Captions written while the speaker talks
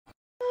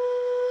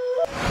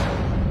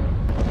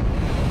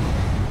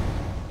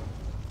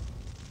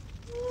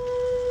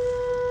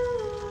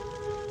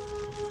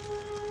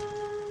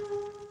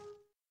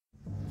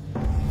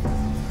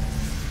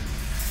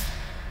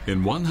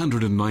In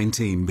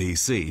 119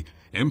 BC,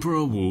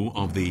 Emperor Wu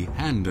of the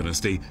Han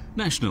Dynasty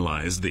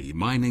nationalized the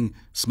mining,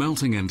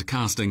 smelting and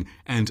casting,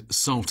 and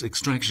salt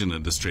extraction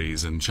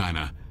industries in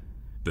China.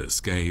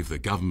 This gave the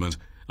government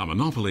a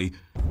monopoly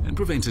and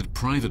prevented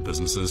private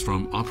businesses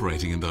from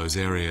operating in those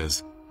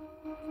areas.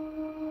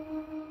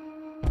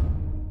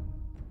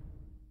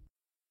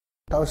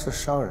 当时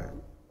商人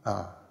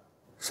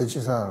实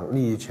际上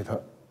利益集团，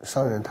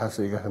商人他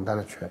是一个很大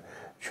的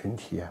群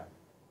体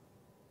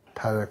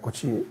他在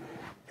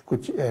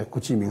国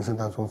计民生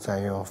当中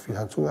占有非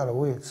常重要的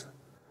位置。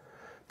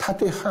他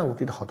对汉武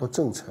帝的好多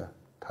政策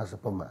他是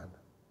不满的，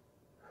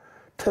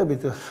特别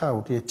对汉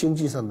武帝经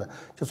济上的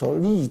就说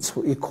利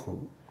出一孔，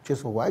就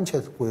是完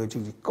全是国有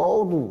经济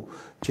高度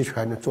集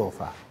权的做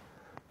法，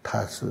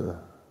他是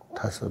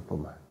不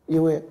满，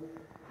因为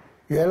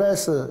原来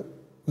是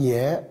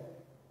盐、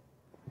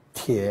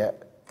铁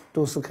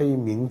都是可以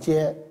民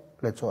间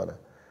来做的，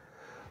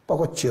包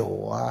括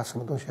酒什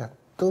么东西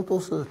都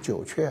是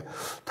酒券，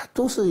它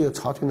都是由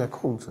朝廷来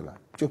控制了，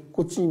就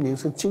国计民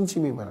生经济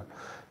命脉了，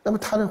那么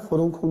它的活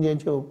动空间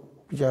就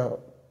比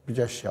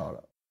较小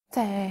了。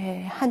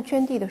在汉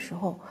宣帝的时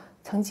候，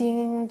曾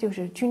经就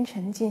是君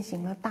臣进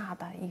行了大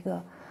的一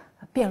个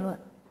辩论，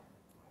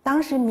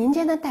当时民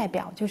间的代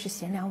表就是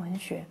贤良文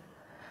学，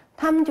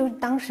他们就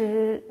当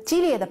时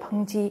激烈的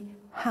抨击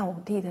汉武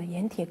帝的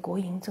盐铁国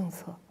营政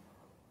策。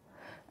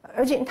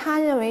而且他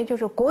认为，就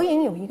是国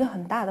营有一个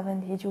很大的问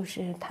题，就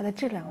是它的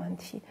质量问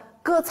题，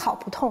割草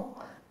不痛，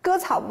就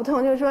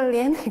是说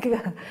连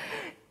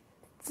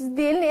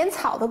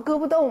草都割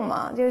不动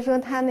嘛，就是说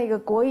它那个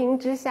国营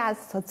之下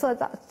所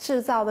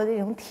制造的这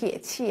种铁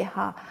器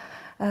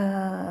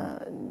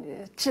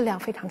质量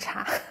非常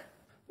差。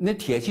那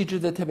铁器制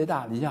的特别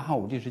大，你像汉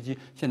武帝时期，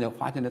现在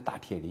发现的大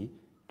铁犁，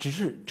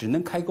只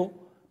能开钩，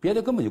别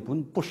的根本就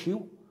不实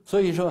用。所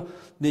以说，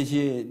那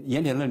些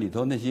盐铁论里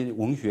头那些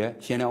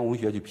贤良文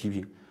学就批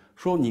评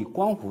说，你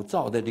官府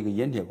造的这个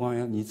盐铁官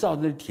员，你造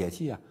的这铁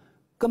器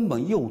根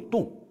本又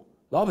动，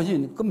老百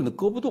姓根本都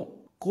割不动。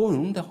国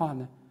营的话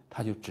呢，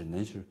他就只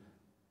能是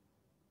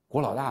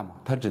国老大嘛，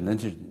他只能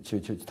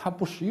他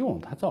不实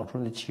用，他造出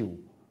来的器物，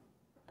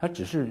他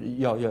只是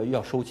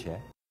要收钱。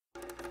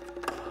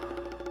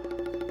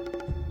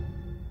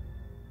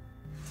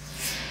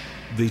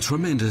The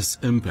tremendous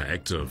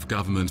impact of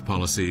government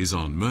policies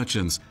on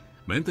merchants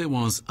meant there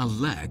was a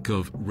lack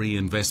of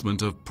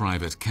reinvestment of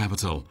private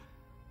capital.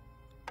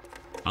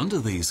 Under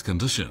these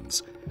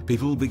conditions,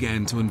 people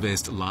began to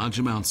invest large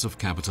amounts of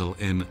capital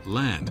in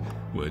land,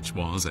 which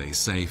was a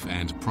safe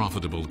and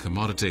profitable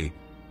commodity.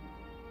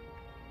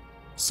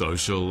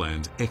 Social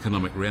and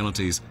economic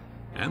realities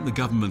and the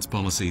government's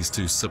policies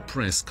to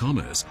suppress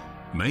commerce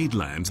made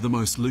land the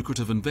most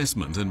lucrative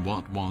investment in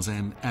what was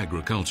an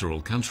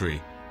agricultural country.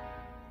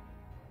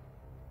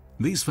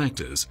 These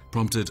factors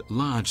prompted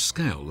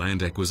large-scale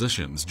land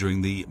acquisitions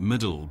during the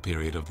middle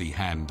period of the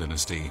Han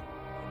Dynasty.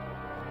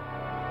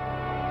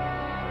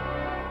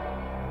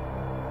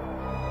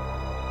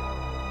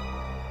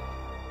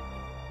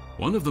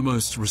 One of the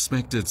most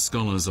respected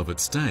scholars of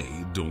its day,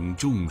 Dong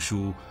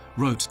Zhongshu,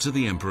 wrote to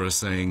the emperor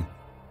saying,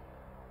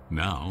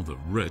 "Now the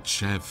rich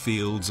have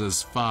fields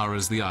as far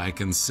as the eye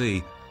can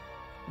see,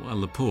 while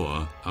the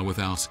poor are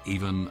without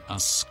even a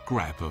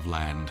scrap of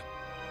land."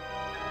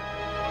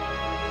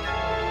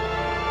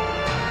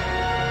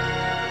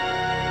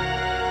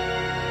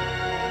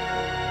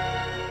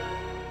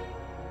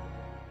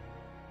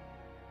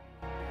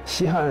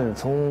 西汉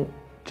从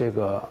这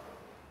个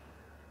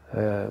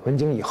文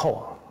景以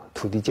后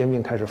土地兼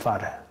并开始发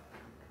展。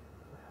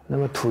那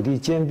么土地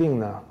兼并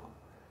呢，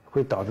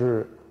会导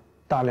致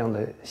大量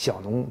的小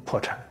农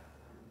破产。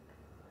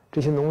这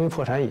些农民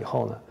破产以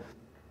后呢，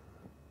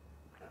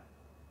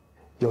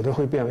有的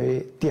会变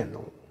为佃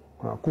农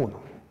雇农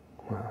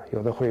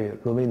有的会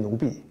沦为奴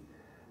婢，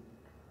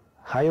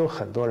还有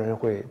很多人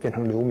会变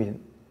成流民，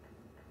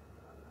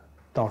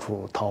到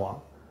处逃亡，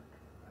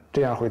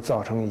这样会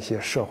造成一些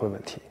社会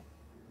问题。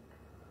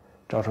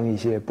 造成一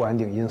些不安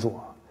定因素，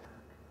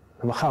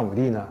那么汉武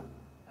帝呢，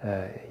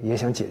也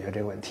想解决这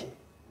个问题。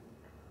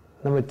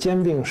那么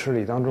兼并势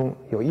力当中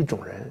有一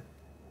种人，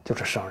就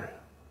是商人。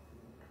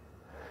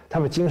他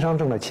们经商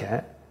挣了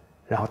钱，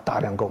然后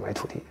大量购买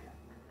土地，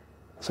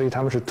所以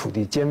他们是土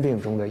地兼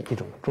并中的一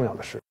种重要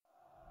的势力。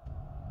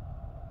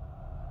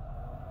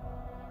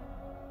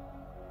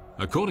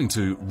 According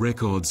to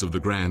records of the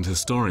Grand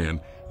Historian,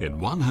 in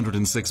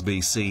 106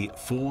 BC,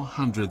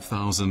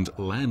 400,000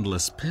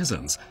 landless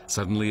peasants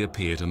suddenly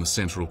appeared in the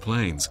Central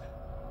Plains.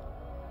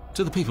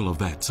 To the people of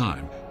that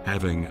time,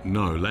 having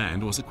no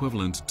land was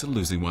equivalent to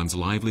losing one's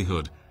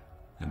livelihood,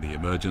 and the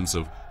emergence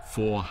of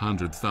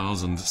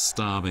 400,000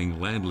 starving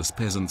landless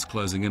peasants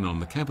closing in on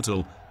the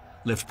capital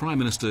left Prime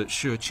Minister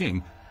Shi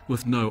Qing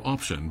with no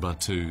option but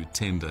to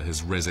tender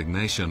his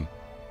resignation.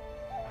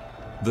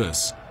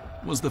 This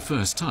was the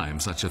first time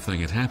such a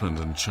thing had happened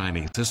in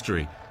Chinese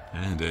history,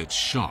 and it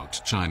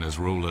shocked China's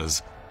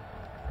rulers.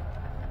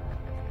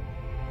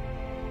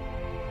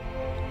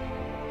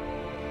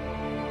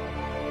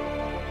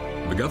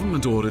 The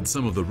government ordered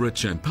some of the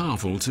rich and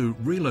powerful to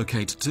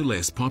relocate to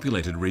less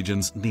populated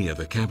regions near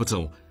the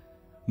capital.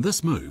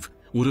 This move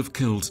would have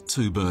killed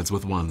two birds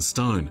with one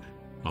stone.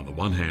 On the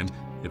one hand,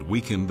 it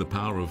weakened the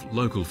power of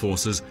local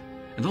forces,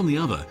 and on the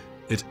other,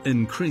 it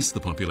increased the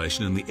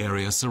population in the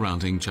area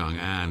surrounding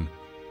Chang'an.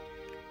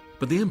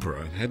 But the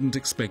emperor hadn't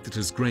expected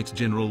his great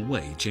general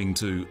Wei Jing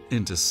to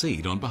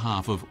intercede on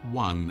behalf of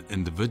one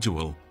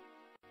individual.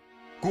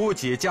 郭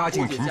解家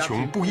境贫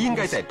穷，不应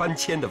该在搬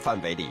迁的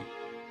范围里。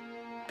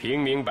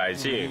平民百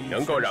姓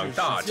能够让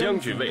大将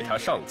军为他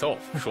上奏，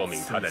说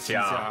明他的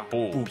家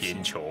不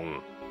贫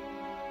穷。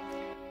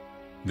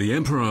 The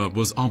emperor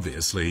was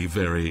obviously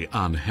very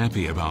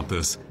unhappy about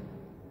this.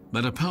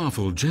 That a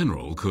powerful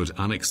general could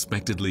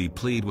unexpectedly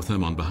plead with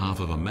him on behalf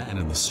of a man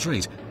in the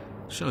street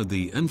showed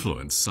the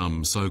influence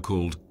some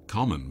so-called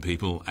common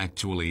people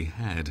actually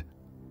had.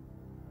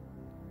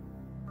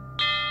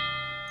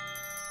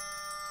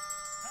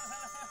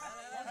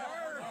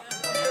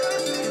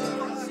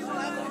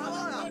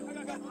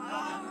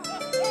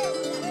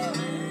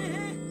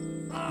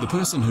 The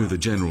person who the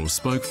general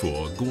spoke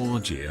for, Guo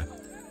Jie,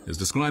 is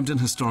described in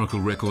historical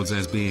records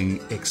as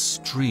being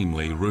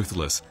extremely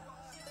ruthless.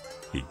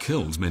 He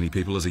killed many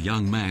people as a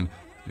young man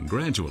and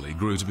gradually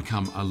grew to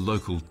become a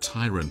local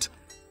tyrant.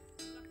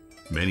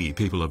 Many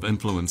people of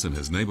influence in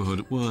his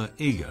neighborhood were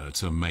eager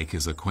to make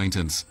his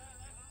acquaintance.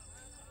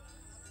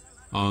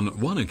 On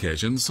one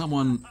occasion,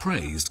 someone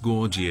praised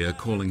Guo Jie,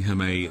 calling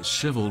him a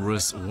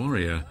chivalrous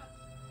warrior.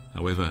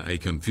 However, a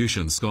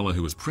Confucian scholar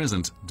who was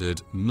present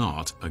did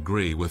not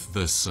agree with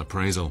this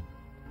appraisal.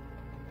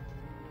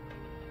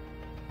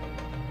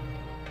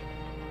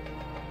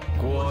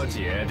 郭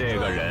解这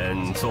个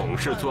人总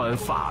是钻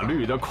法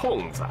律的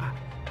空子，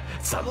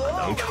怎么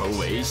能成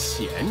为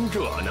贤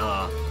者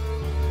呢？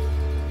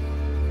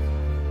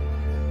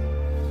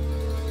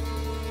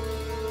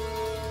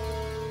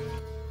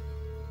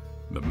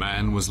 The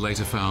man was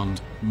later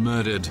found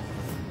murdered,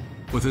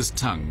 with his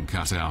tongue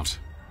cut out.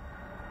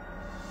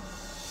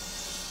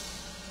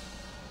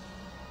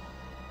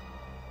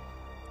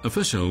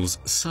 Officials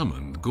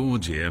summoned Guo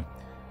Jie,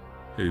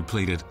 who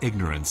pleaded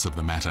ignorance of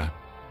the matter.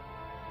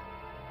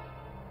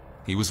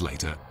 He was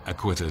later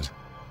acquitted.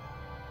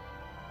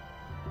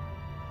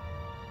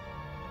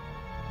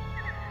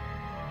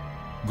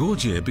 Guo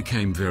Jie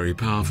became very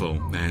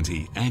powerful, and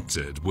he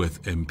acted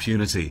with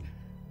impunity.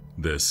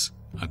 This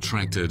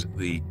attracted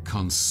the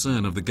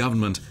concern of the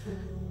government,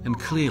 and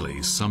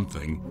clearly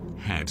something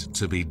had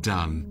to be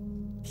done.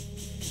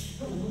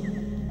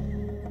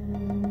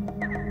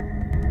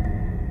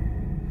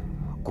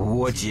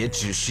 郭解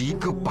只是一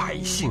个百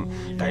姓，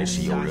但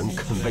是有人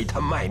肯为他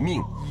卖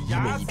命，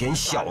因为一点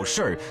小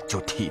事儿就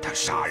替他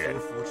杀人。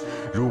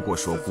如果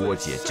说郭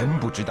解真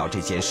不知道这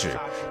件事，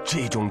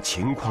这种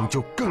情况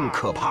就更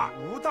可怕，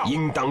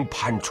应当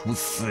判处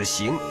死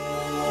刑。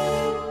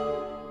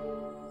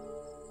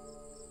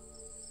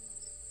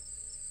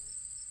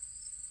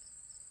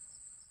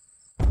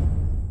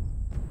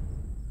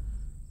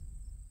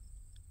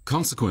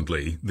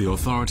 Consequently, the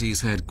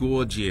authorities had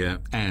Guo Jie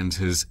and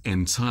his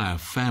entire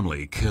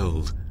family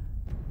killed.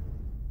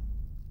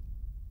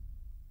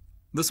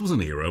 This was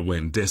an era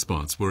when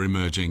despots were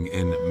emerging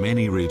in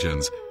many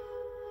regions.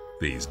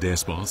 These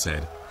despots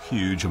had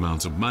huge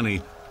amounts of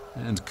money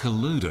and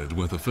colluded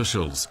with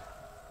officials.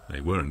 They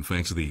were, in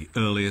fact, the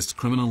earliest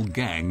criminal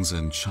gangs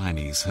in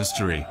Chinese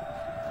history.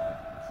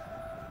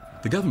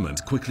 The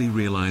government quickly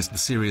realized the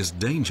serious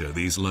danger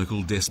these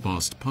local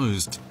despots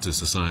posed to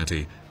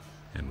society,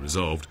 and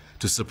resolved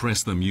to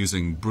suppress them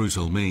using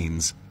brutal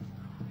means.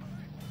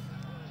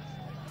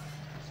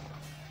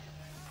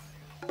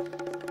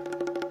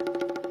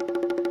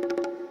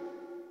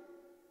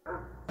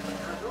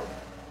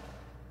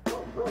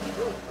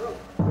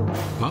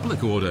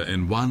 Public order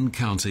in one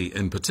county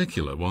in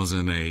particular was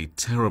in a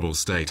terrible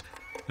state,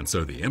 and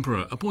so the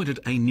emperor appointed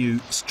a new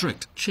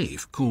strict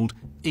chief called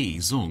Yi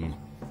Zong.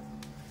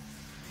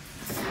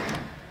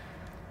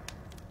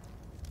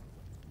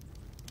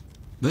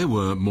 There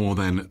were more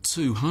than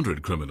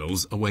 200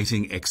 criminals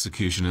awaiting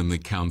execution in the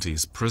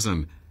county's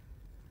prison.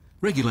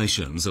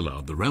 Regulations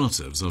allowed the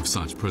relatives of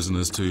such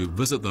prisoners to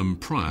visit them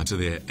prior to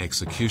their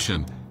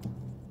execution.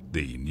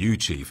 The new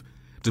chief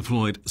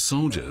deployed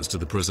soldiers to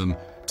the prison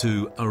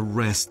to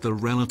arrest the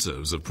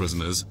relatives of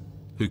prisoners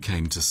who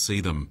came to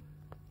see them.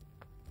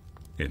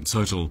 In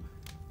total,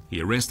 he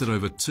arrested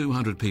over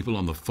 200 people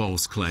on the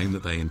false claim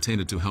that they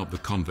intended to help the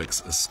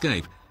convicts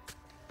escape,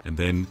 and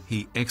then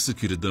he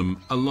executed them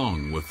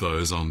along with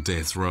those on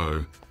death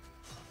row.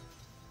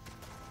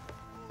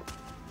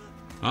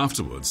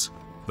 Afterwards,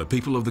 the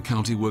people of the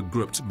county were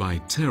gripped by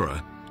terror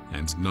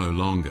and no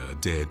longer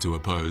dared to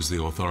oppose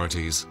the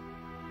authorities.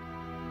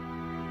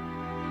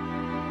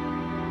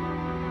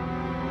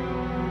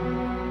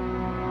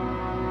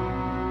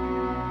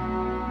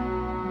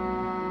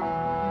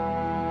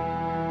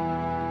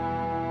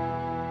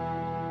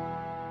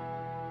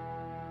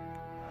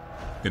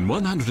 In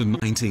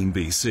 119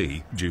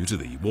 BC, due to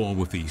the war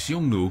with the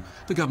Xiongnu,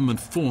 the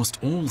government forced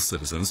all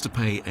citizens to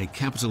pay a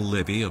capital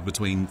levy of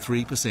between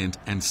 3%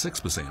 and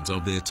 6%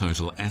 of their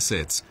total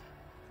assets.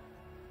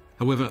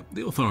 However,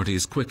 the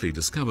authorities quickly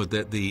discovered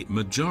that the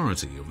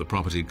majority of the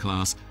propertied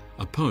class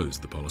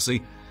opposed the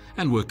policy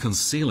and were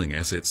concealing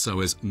assets so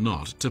as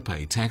not to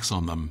pay tax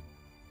on them.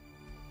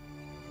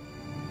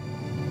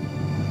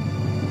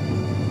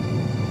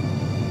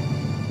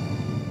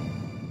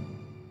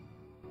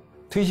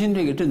推行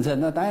这个政策，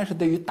那当然是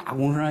对于大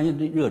工商业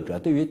者、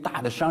对于大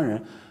的商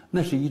人，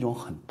那是一种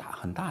很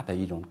大的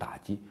一种打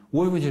击。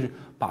无非就是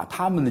把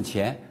他们的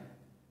钱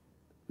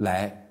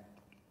来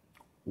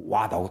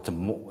挖到怎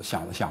么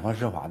想方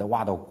设法的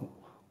挖到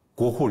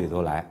国库里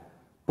头来，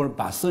不是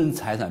把私人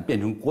财产变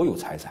成国有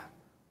财产，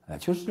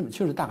就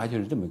是大概就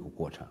是这么一个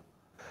过程。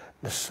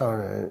那商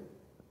人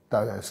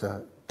当然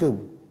是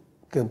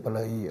更不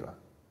乐意了，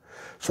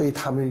所以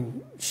他们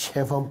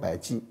千方百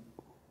计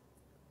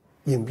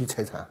隐蔽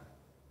财产。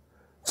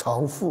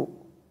藏富，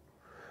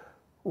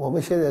我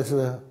们现在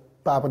是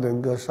巴不能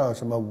够上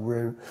什么无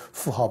人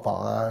富豪榜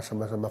啊，什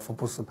么福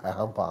布斯排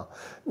行榜，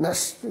那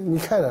是你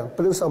看了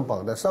不能上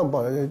榜的，上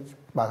榜的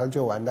马上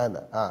就完蛋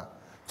了啊，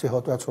最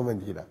后都要出问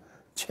题了，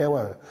千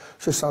万。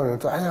所以商人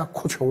说：“哎呀，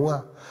哭穷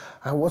啊，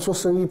啊，我做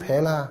生意赔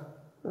了，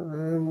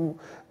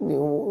你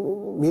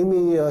明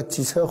明有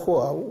几车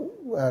货，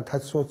他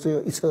说只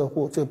有1车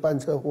货，只有半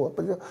车货，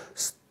不就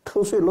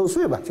偷税漏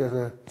税吧？就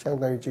是相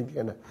当于今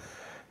天的。”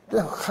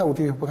那汉武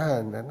帝不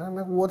看的，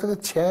那我这个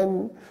钱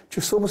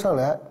就收不上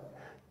来，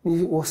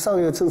我上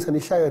有政策，你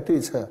下有对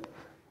策，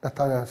那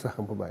当然是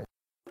很不满意。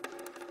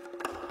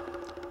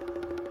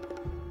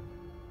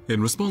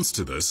In response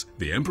to this,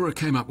 the emperor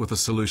came up with a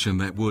solution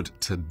that would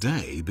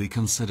today be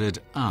considered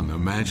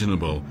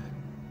unimaginable.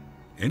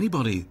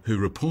 Anybody who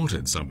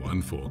reported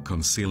someone for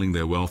concealing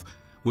their wealth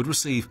would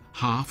receive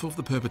half of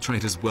the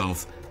perpetrator's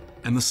wealth,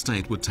 and the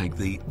state would take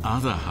the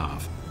other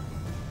half.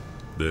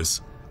 This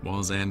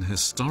was an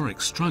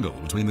historic struggle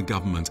between the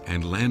government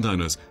and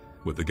landowners,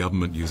 with the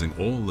government using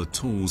all the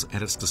tools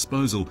at its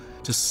disposal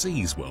to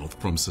seize wealth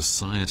from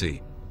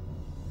society.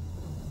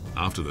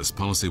 After this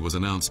policy was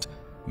announced,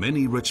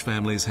 many rich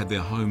families had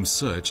their homes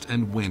searched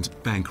and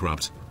went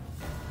bankrupt.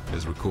 It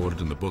is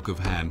recorded in the Book of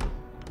Han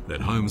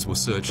that homes were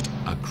searched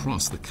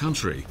across the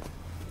country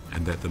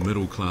and that the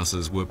middle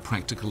classes were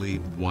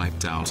practically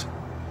wiped out.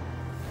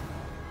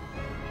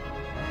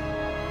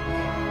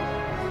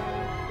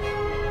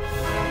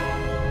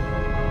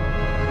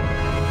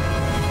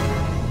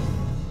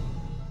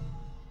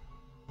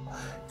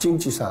 经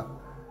济上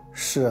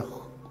是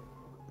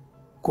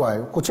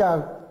国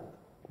家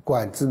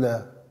管制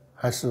呢，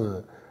还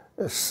是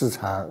市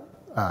场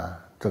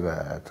这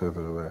个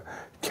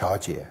调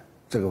节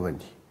这个问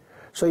题？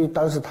所以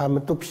当时他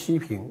们都批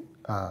评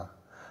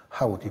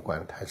汉武帝管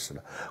得太死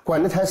了。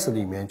管得太死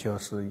里面就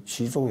是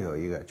其中有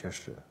一个就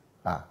是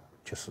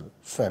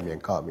率面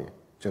告面，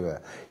这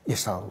个一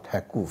商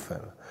太过分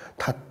了，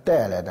它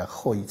带来的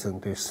后遗症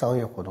对商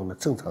业活动的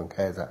正常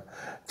开展，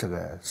这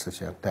个实际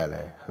上带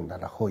来很大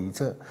的后遗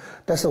症。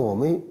但是我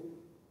们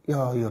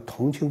要有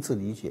同情之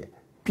理解，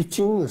毕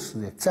竟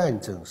是在战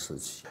争时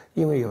期，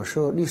因为有时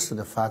候历史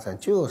的发展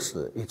就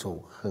是一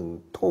种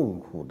很痛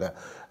苦的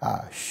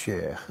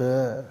血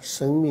和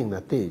生命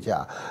的代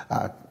价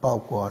包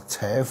括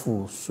财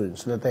富损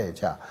失的代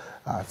价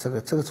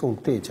这种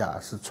代价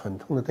是惨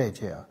痛的代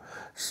价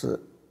是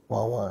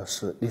往往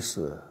是历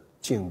史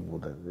进步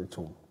的一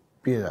种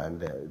必然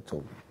的一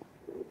种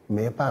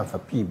没办法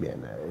避免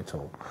的一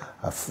种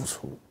付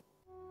出。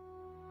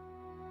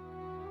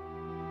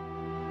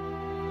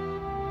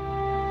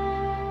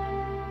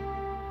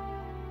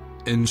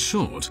In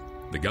short,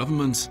 the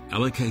government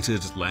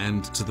allocated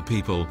land to the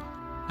people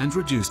and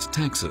reduced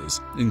taxes,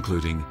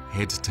 including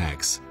head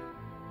tax.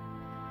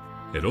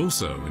 It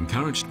also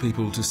encouraged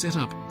people to set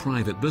up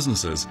private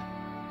businesses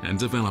and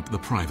develop the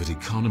private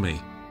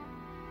economy.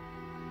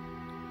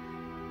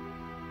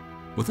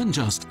 Within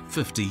just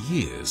 50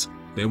 years,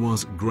 there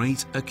was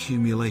great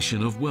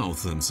accumulation of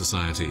wealth in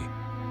society,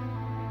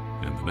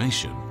 and the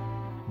nation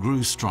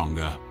grew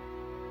stronger.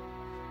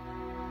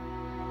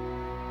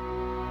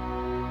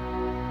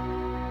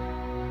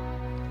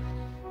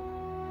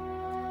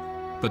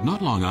 But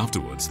not long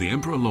afterwards, the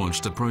emperor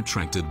launched a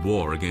protracted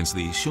war against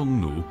the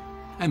Xiongnu,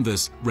 and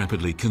this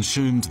rapidly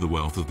consumed the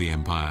wealth of the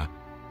empire.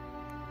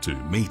 To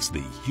meet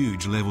the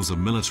huge levels of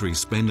military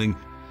spending,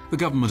 the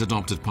government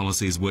adopted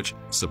policies which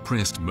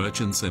suppressed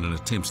merchants in an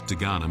attempt to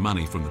garner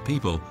money from the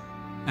people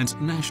and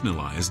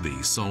nationalized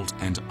the salt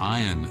and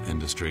iron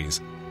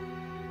industries.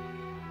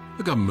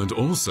 The government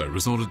also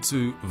resorted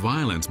to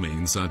violent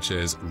means such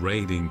as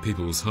raiding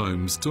people's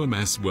homes to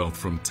amass wealth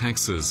from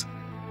taxes.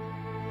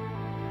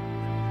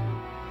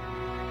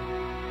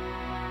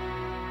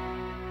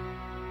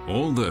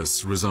 All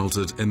this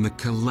resulted in the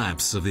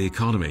collapse of the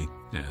economy,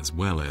 as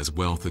well as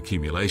wealth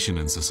accumulation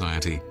in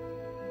society.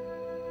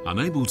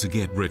 Unable to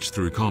get rich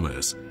through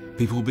commerce,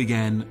 people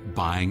began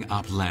buying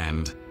up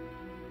land.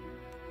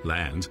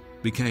 Land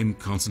became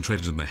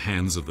concentrated in the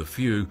hands of the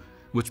few,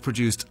 which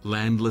produced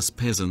landless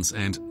peasants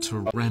and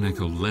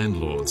tyrannical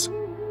landlords.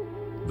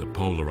 The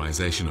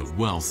polarization of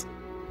wealth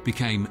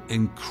became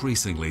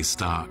increasingly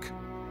stark.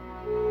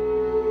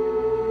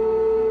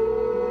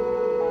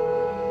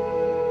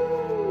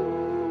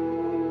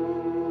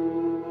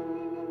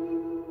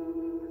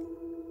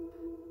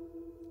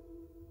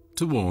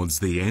 Towards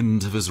the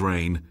end of his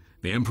reign,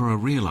 the emperor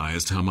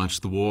realized how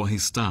much the war he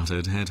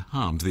started had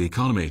harmed the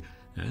economy,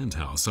 and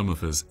how some of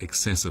his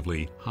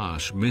excessively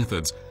harsh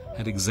methods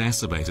had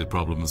exacerbated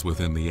problems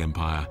within the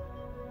empire.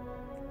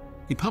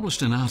 He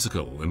published an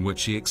article in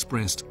which he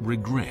expressed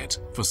regret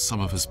for some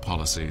of his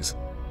policies.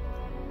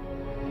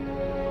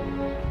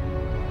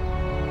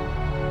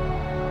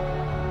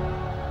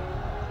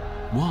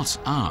 What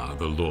are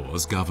the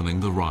laws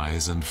governing the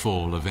rise and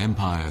fall of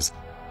empires?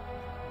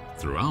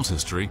 Throughout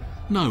history,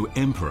 no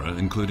emperor,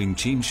 including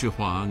Qin Shi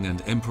Huang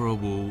and Emperor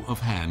Wu of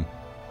Han,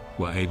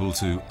 were able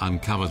to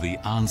uncover the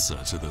answer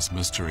to this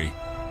mystery.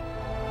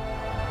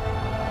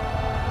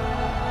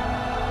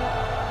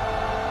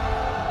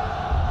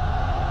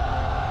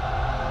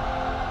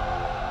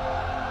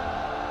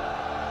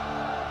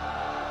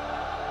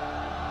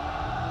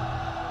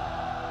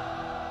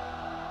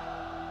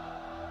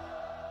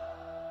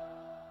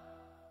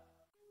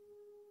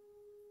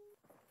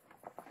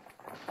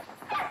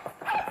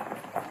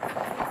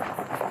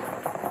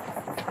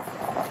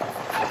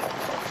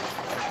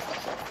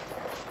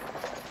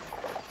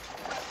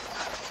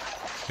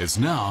 It's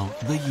now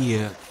the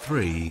year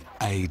 3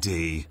 AD.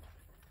 In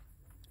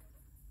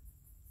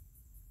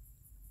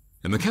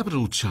the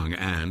capital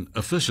Chang'an,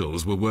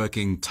 officials were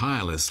working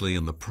tirelessly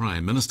in the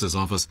Prime Minister's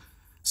office,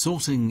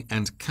 sorting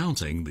and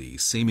counting the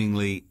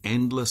seemingly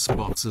endless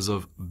boxes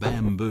of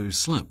bamboo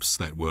slips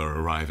that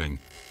were arriving.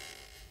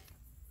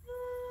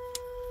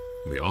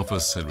 The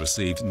office had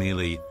received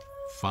nearly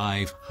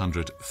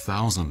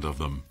 500,000 of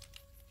them.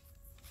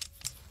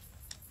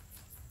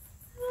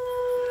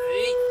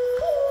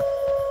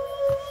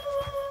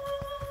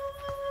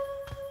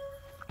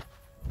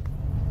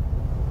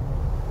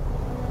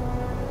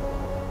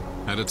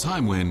 At a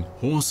time when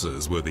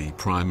horses were the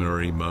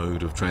primary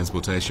mode of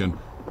transportation,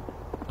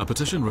 a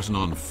petition written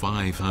on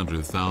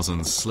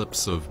 500,000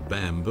 slips of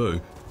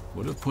bamboo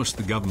would have pushed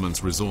the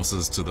government's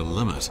resources to the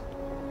limit.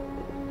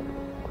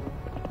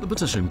 The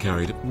petition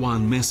carried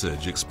one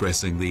message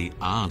expressing the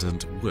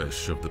ardent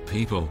wish of the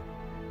people,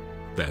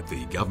 that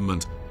the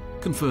government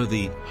confer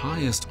the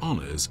highest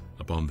honors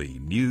upon the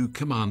new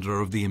commander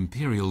of the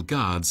Imperial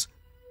Guards,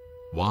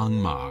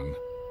 Wang Mang.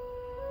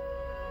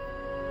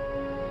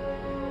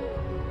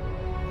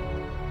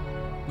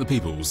 The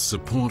people's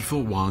support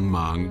for Wang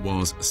Mang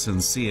was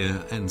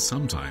sincere and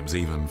sometimes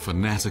even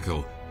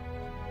fanatical.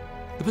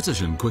 The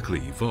petition quickly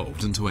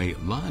evolved into a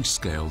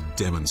large-scale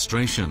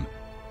demonstration.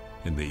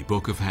 In the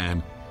Book of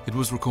Han, it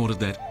was recorded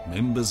that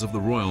members of the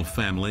royal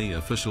family,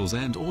 officials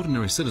and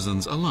ordinary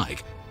citizens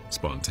alike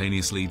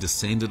spontaneously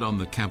descended on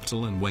the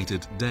capital and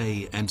waited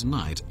day and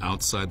night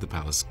outside the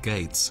palace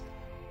gates.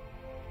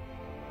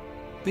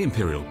 The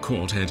imperial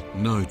court had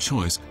no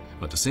choice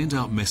but to send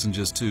out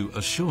messengers to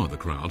assure the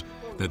crowd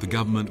that the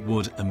government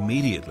would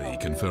immediately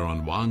confer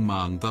on Wang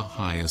Mang the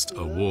highest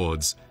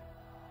awards.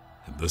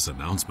 And this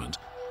announcement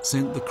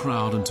sent the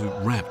crowd into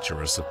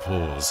rapturous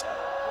applause.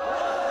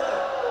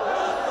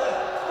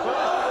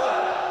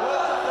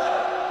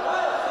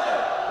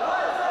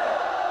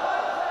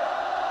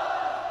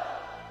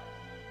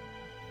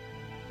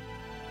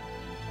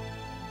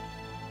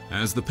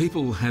 As the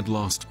people had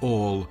lost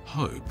all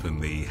hope in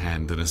the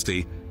Han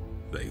Dynasty,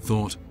 they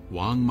thought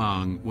Wang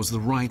Mang was the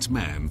right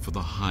man for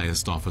the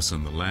highest office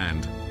in the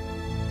land.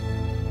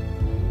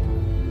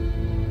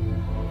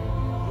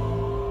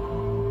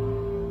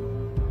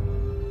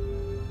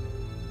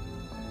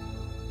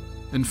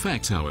 In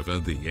fact, however,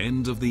 the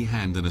end of the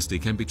Han Dynasty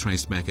can be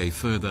traced back a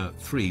further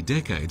 3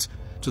 decades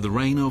to the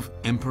reign of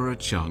Emperor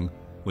Cheng,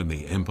 when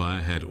the empire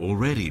had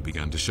already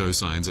begun to show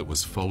signs it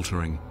was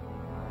faltering.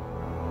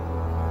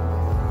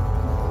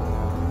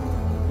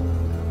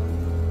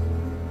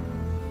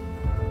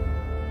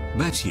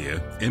 That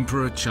year,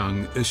 Emperor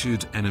Cheng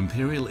issued an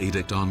imperial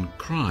edict on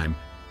crime,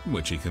 in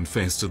which he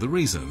confessed to the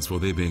reasons for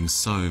there being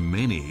so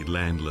many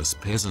landless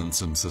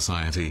peasants in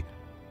society.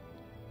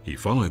 He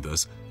followed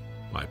this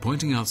by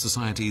pointing out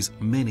society's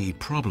many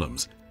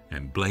problems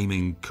and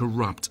blaming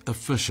corrupt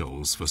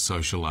officials for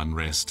social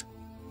unrest.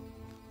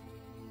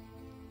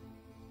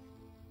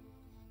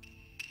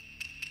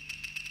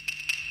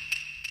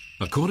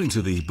 According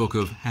to the Book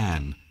of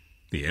Han,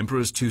 the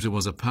emperor's tutor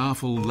was a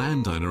powerful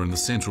landowner in the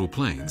Central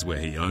Plains, where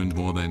he owned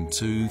more than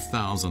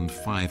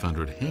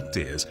 2,500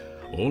 hectares,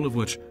 all of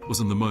which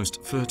was in the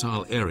most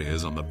fertile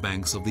areas on the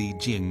banks of the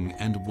Jing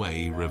and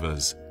Wei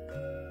rivers.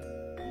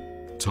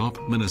 Top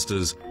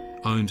ministers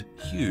owned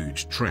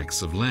huge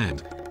tracts of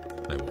land.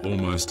 They were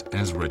almost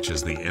as rich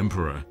as the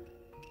emperor.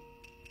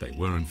 They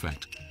were, in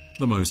fact,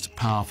 the most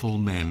powerful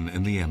men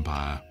in the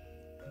empire.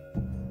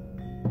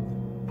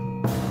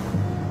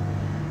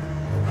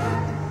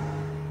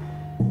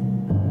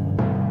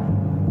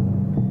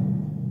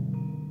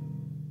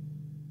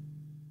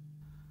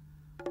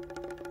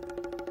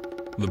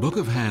 Book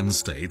of Han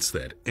states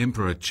that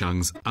Emperor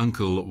Cheng's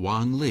uncle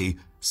Wang Li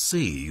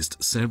seized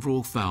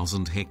several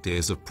thousand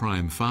hectares of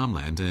prime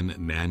farmland in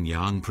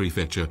Nanyang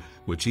Prefecture,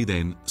 which he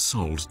then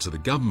sold to the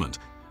government,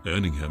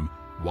 earning him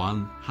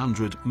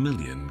 100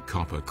 million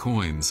copper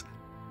coins.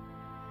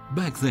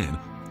 Back then,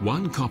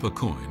 1 copper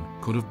coin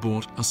could have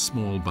bought a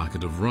small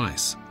bucket of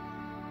rice.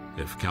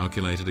 If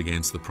calculated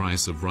against the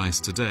price of rice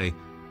today,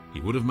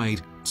 he would have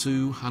made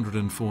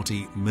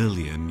 240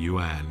 million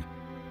yuan.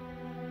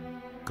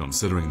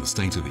 Considering the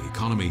state of the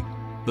economy,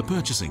 the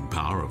purchasing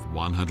power of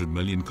 100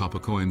 million copper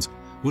coins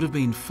would have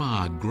been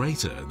far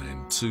greater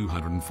than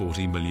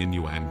 240 million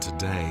yuan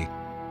today.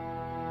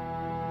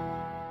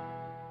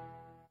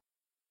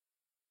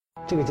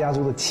 这个家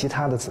族的其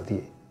他的子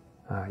弟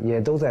也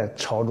都在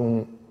朝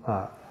中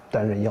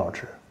担任要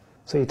职，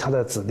所以他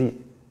的子弟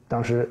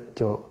当时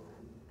就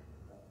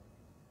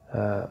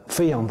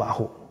飞扬跋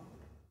扈，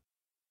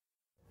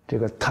这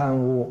个贪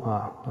污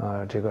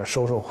这个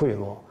收受贿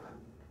赂，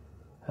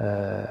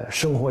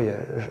生活也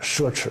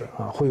奢侈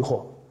挥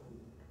霍。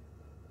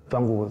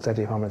班固在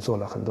这方面做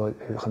了很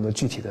多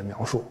具体的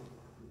描述。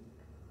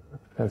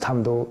他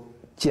们都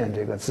建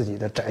这个自己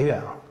的宅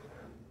院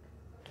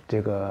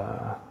这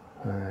个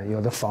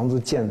有的房子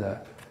建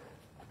的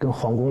跟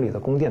皇宫里的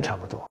宫殿差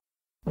不多。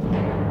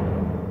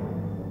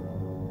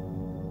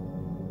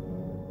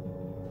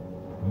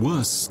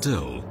Worse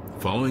still,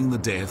 following the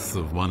death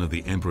of one of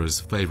the emperor's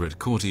favorite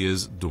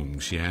courtiers, Dong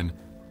Xian,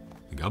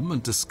 the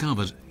government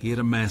discovered he had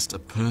amassed a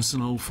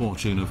personal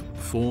fortune of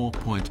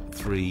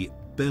 4.3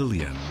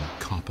 billion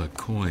copper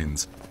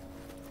coins.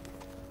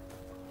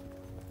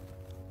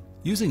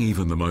 Using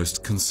even the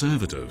most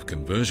conservative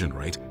conversion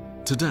rate,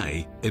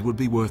 today it would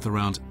be worth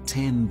around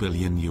 10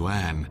 billion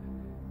yuan.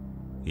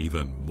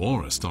 Even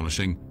more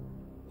astonishing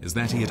is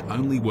that he had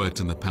only worked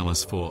in the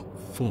palace for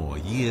 4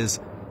 years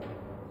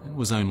and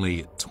was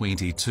only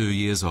 22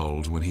 years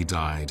old when he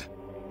died.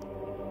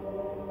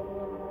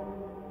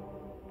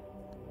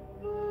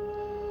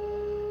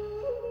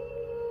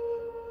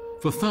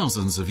 For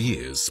thousands of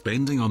years,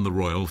 spending on the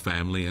royal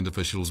family and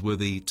officials were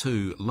the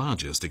 2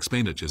 largest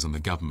expenditures in the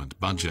government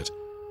budget.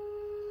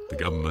 The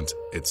government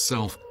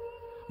itself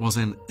was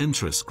an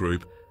interest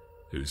group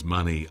whose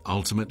money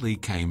ultimately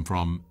came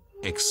from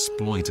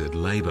exploited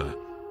labor.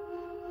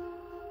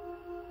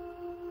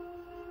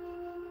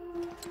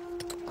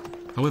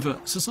 However,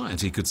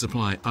 society could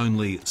supply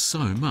only so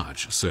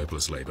much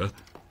surplus labor,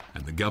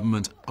 and the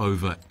government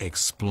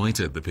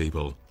over-exploited the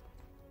people.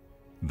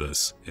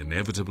 This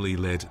inevitably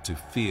led to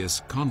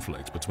fierce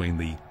conflict between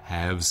the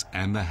haves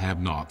and the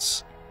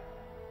have-nots.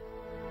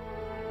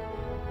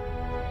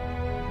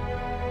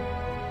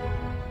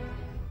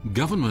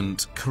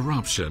 Government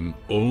corruption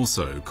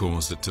also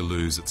caused it to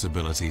lose its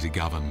ability to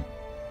govern.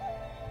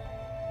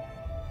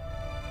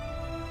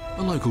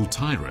 The local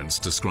tyrants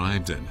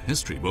described in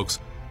history books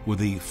were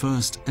the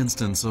first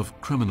instance of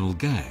criminal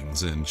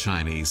gangs in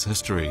Chinese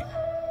history,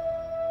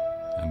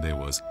 and there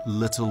was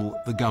little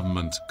the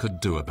government could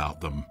do about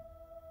them.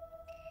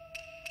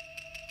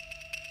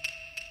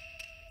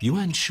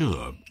 Yuan Shi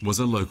was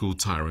a local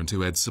tyrant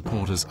who had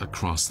supporters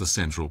across the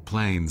Central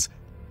Plains.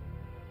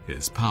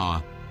 His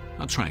power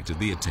attracted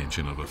the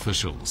attention of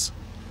officials.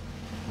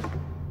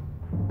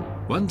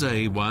 One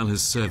day, while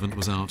his servant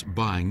was out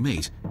buying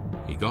meat,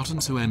 he got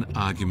into an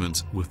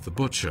argument with the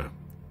butcher.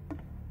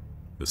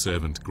 The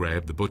servant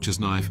grabbed the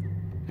butcher's knife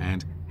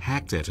and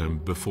hacked at him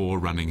before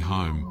running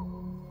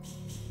home.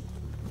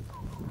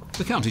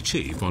 The county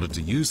chief wanted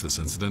to use this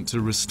incident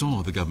to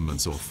restore the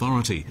government's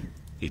authority.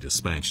 He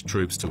dispatched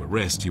troops to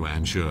arrest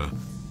Yuan Shi.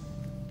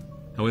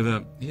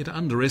 However, he had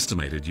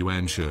underestimated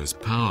Yuan Shi's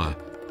power.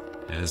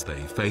 As they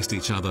faced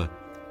each other,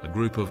 a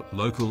group of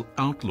local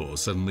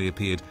outlaws suddenly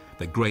appeared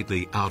that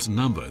greatly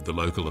outnumbered the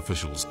local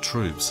officials'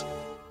 troops.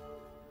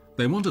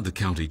 They wanted the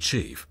county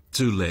chief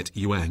to let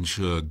Yuan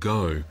Shi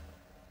go.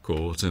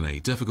 Caught in a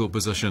difficult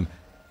position,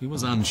 he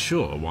was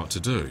unsure what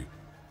to do.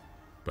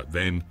 But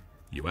then,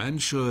 Yuan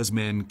Shi's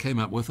men came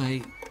up with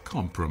a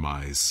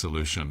compromise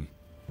solution.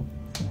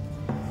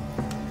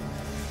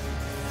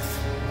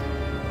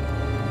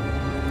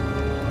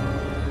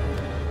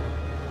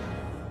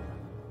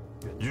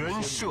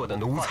 袁绍的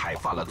奴才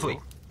犯了罪，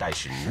但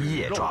是你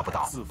也抓不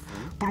到，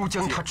不如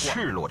将他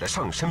赤裸着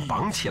上身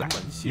绑起来，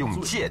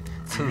用剑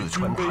刺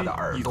穿他的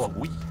耳朵，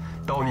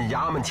到你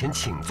衙门前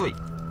请罪，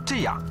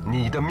这样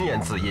你的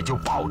面子也就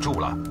保住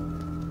了。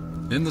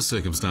 In the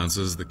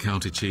circumstances, the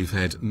county chief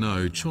had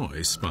no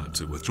choice but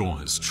to withdraw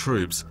his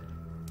troops,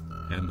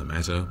 and the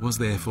matter was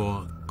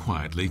therefore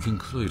quietly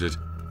concluded.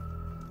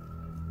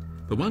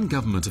 The one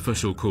government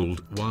official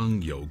called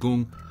Wang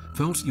Yougong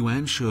felt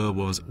Yuan Shi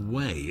was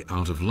way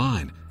out of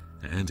line,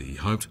 and he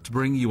hoped to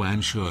bring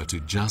Yuan Shi to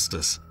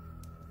justice.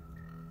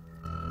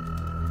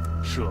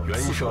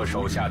 袁绍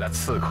手下的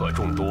刺客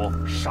众多，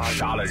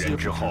杀了人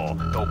之后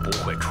都不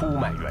会出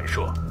卖袁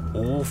绍，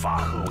无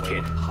法无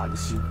天。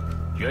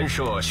袁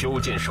绍修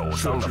建守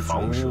丧的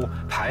房屋，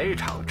排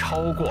场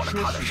超过了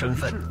他的身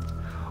份。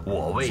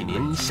我为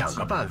您想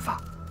个办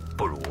法，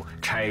不如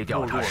拆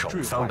掉他守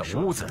丧的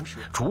屋子，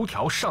逐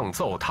条上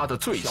奏他的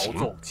罪行。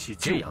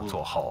这样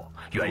做后，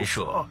袁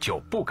绍就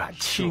不敢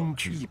轻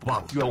举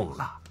妄动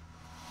了。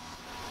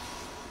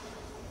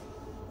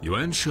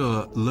Yuan Shi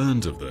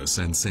learned of this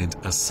and sent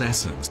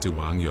assassins to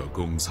Wang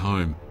Yougong's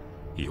home.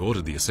 He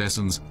ordered the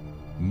assassins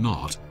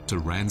not to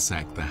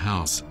ransack the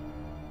house.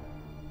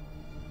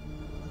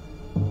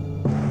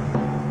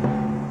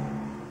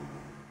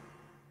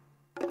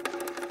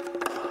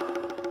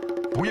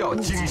 不要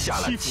惊吓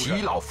了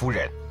齐老夫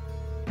人。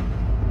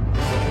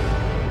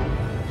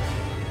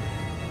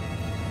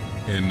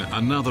 In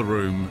another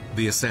room,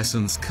 the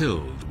assassins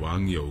killed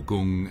Wang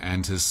Yougong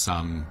and his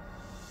son.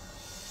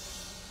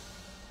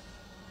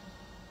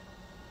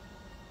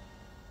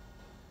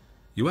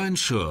 Yuan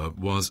Shi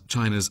was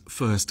China's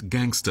first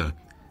gangster,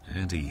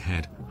 and he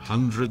had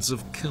hundreds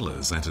of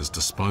killers at his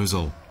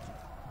disposal.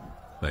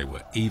 They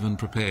were even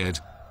prepared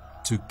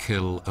to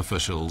kill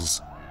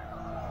officials.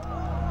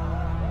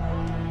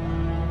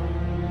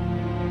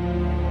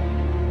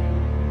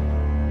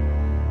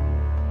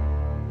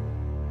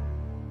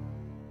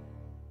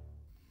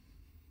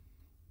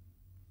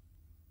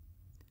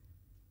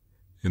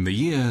 In the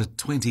year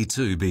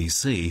 22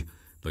 BC,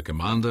 the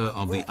commander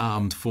of the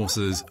armed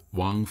forces,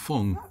 Wang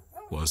Feng,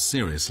 was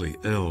seriously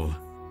ill.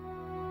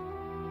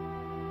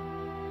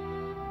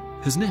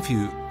 His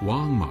nephew,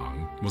 Wang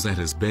Mang, was at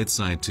his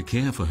bedside to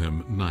care for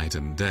him night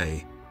and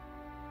day.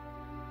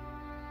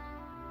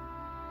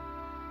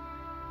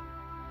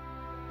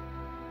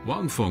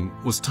 Wang Feng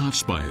was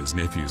touched by his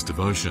nephew's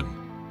devotion.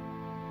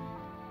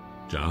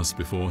 Just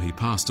before he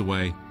passed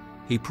away,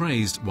 he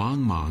praised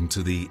Wang Mang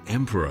to the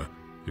emperor,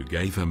 who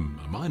gave him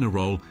a minor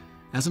role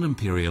as an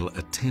imperial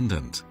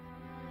attendant.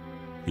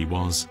 He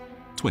was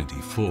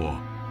 24.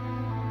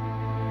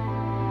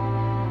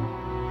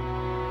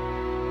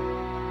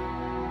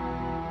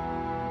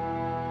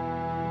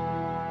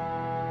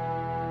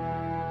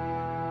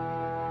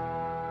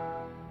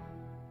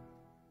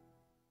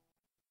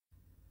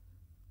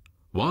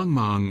 Wang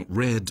Mang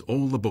read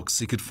all the books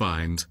he could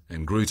find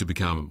and grew to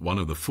become one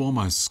of the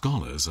foremost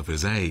scholars of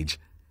his age.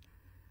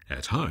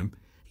 At home,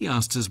 he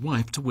asked his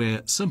wife to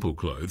wear simple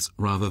clothes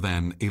rather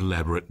than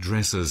elaborate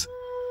dresses.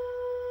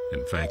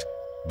 In fact,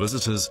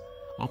 visitors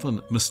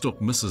often mistook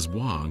Mrs.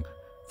 Wang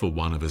for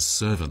one of his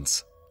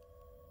servants.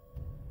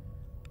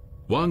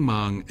 Wang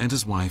Mang and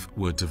his wife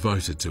were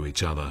devoted to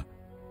each other.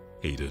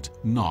 He did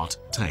not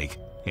take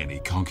any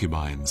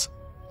concubines.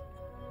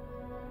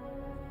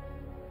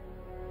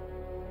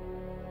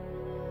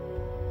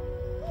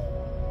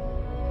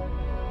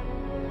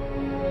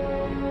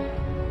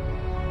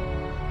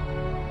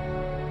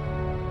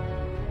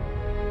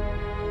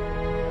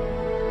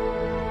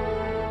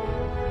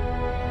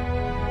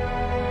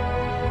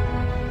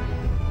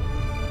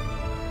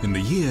 In the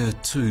year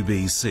 2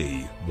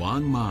 BC,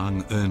 Wang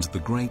Mang earned the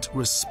great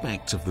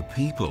respect of the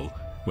people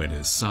when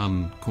his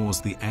son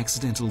caused the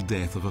accidental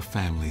death of a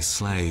family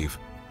slave.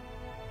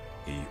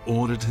 He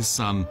ordered his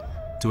son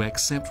to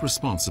accept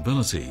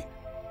responsibility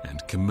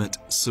and commit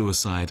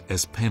suicide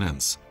as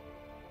penance,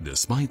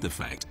 despite the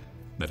fact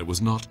that it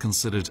was not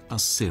considered a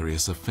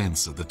serious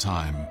offense at the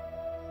time.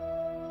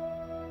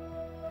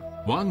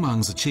 Wang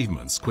Mang's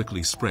achievements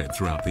quickly spread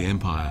throughout the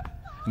empire,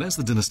 and as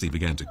the dynasty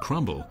began to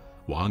crumble,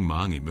 Wang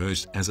Mang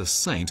emerged as a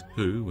saint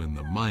who, in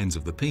the minds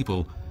of the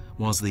people,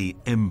 was the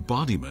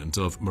embodiment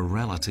of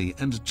morality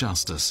and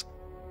justice.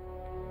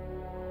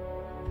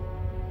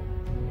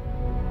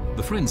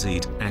 The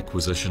frenzied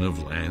acquisition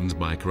of land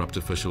by corrupt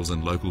officials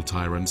and local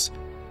tyrants,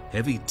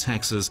 heavy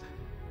taxes,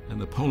 and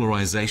the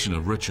polarization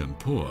of rich and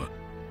poor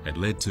had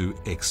led to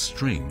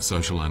extreme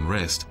social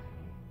unrest.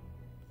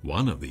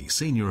 One of the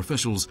senior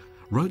officials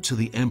wrote to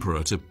the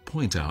emperor to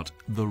point out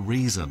the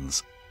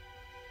reasons.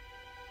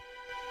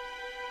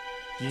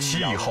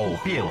 气候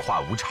变化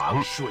无常，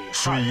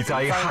水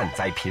灾旱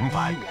灾频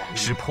繁，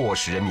是迫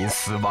使人民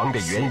死亡的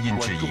原因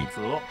之一。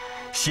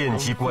县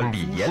级官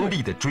吏严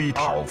厉地追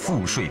讨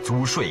赋税、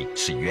租税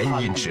是原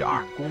因之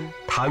二，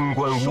贪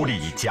官污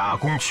吏假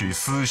公取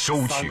私、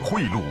收取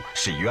贿赂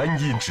是原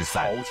因之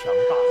三，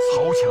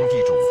豪强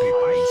地主对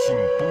百姓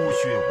剥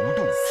削无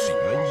度是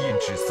原因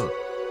之四。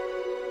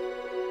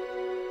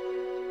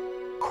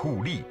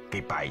 酷吏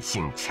给百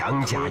姓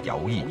强加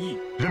徭役，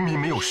人民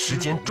没有时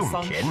间种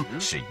田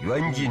是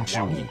原因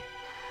之五。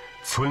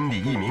村里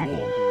一名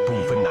谷，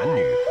不分男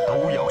女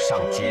都要上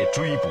街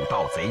追捕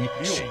盗贼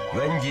是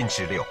原因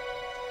之六。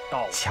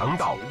强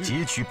盗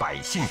劫取百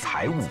姓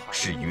财物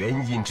是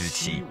原因之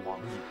七。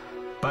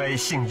百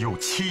姓有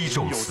7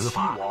种死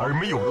法，而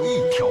没有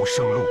一条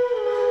生路。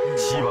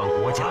希望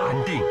国家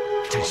安定，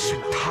真是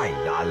太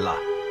难了。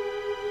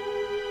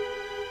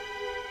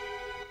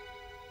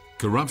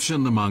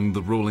 Corruption among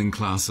the ruling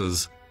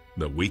classes,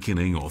 the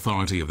weakening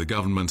authority of the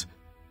government,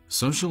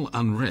 social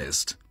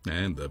unrest,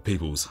 and the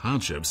people's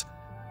hardships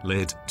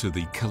led to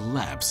the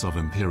collapse of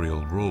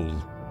imperial rule.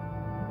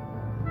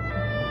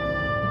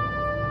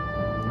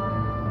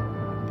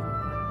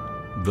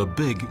 The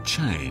big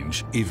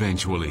change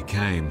eventually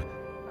came.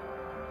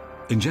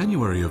 In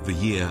January of the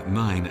year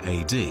 9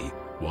 AD,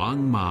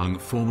 Wang Mang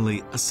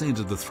formally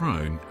ascended the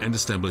throne and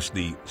established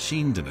the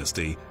Han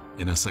Dynasty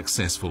in a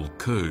successful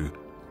coup.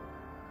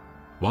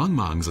 Wang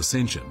Mang's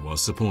ascension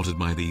was supported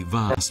by the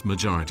vast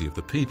majority of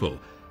the people,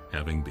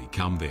 having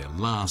become their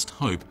last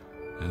hope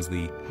as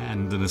the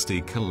Han Dynasty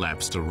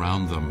collapsed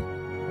around them.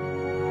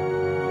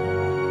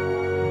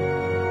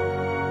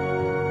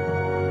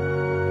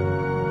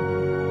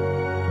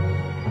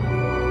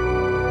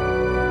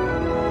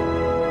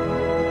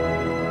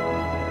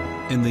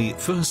 In the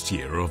first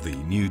year of the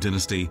new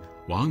dynasty,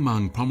 Wang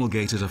Mang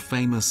promulgated a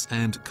famous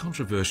and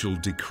controversial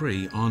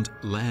decree on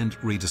land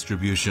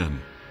redistribution.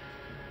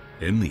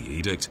 In the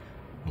edict,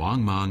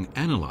 Wang Mang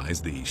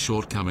analyzed the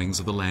shortcomings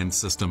of the land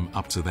system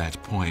up to that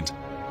point.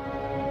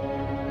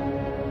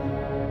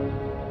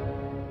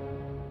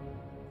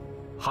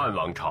 汉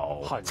王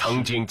朝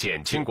曾经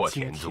减轻过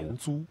田租，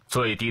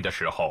最低的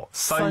时候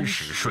30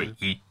税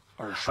1。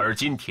 而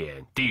今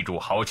天，地主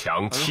豪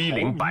强欺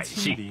凌百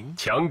姓，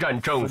强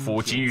占政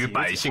府给予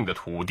百姓的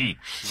土地，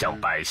向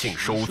百姓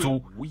收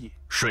租，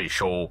税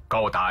收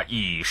高达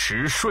1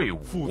时税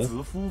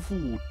5。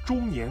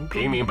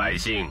平民百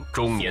姓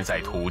终年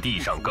在土地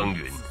上耕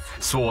耘，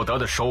所得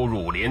的收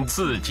入连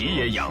自己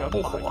也养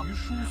不活，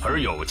而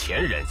有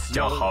钱人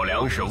将好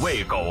粮食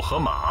喂狗和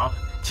马。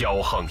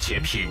 骄横且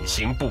品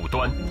行不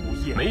端，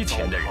没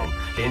钱的人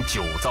连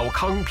酒糟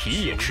糠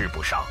皮也吃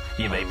不上，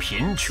因为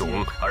贫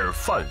穷而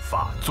犯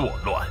法作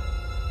乱。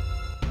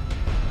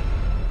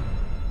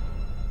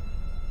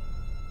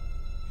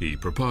 He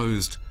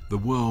proposed the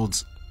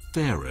world's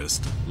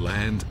fairest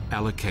land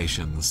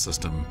allocation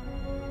system.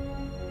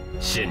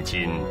 现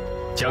今，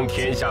将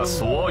天下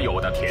所有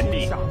的田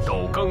地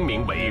都更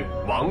名为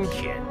王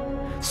田。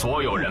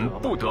 所有人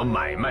不得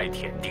买卖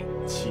田地，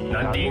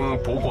男丁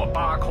不过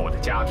8口的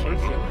家庭，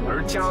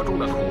而家中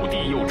的土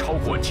地又超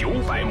过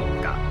900亩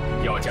的，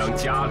要将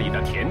家里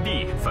的田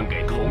地分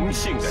给同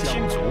姓的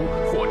亲族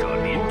或者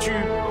邻居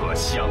和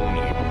乡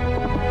邻。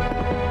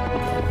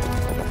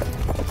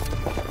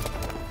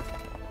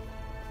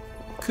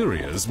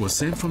Couriers were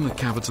sent from the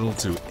capital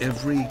to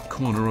every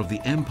corner of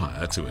the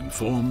empire to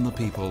inform the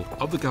people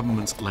of the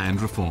government's land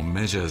reform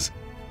measures.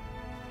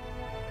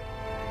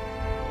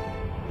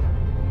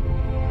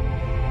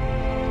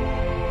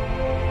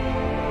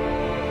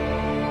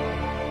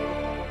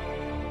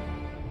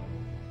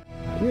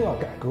 又要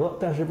改革，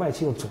但是外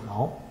戚又阻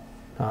挠，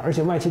而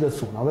且外戚的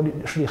阻挠的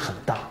势力很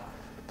大，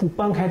不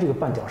搬开这个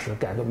绊脚石，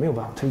改革没有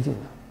办法推进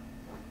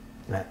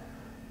的。哎，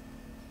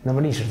那么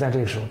历史在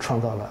这个时候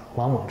创造了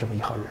王莽这么一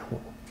号人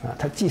物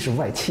他既是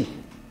外戚，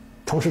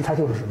同时他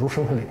就是儒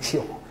生的领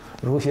袖，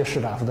儒学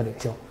士大夫的领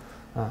袖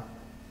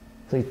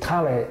所以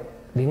他来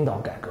领导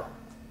改革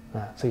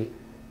所以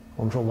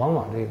我们说王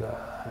莽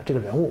这个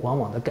人物，王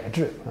莽的改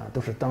制都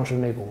是当时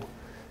那股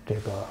这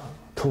个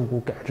吐谷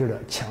改制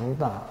的强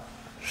大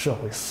社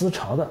会思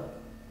潮的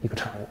一个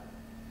产物。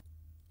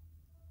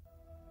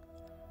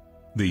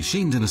 The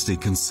Han Dynasty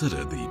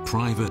considered the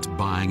private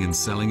buying and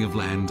selling of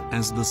land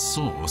as the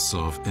source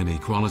of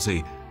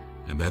inequality,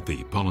 and that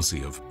the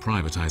policy of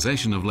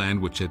privatization of land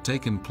which had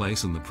taken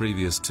place in the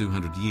previous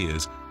 200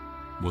 years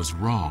was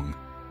wrong.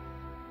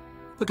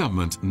 The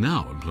government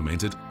now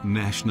implemented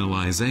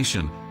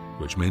nationalization,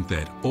 which meant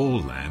that all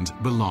land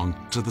belonged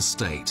to the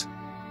state.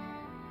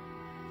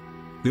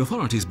 The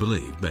authorities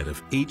believed that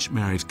if each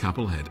married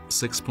couple had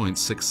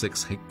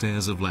 6.66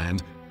 hectares of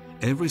land,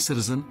 every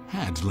citizen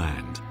had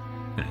land.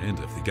 And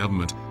if the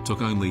government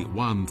took only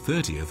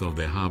 1/30th of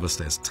their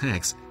harvest as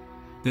tax,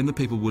 then the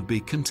people would be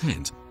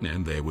content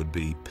and there would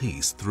be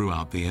peace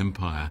throughout the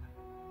empire.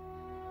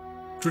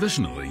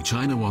 Traditionally,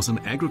 China was an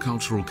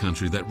agricultural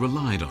country that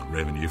relied on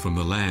revenue from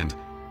the land.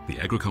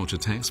 The agriculture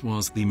tax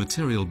was the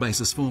material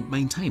basis for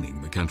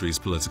maintaining the country's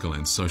political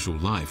and social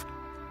life.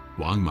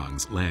 Wang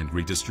Mang's land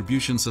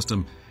redistribution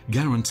system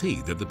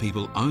guaranteed that the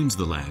people owned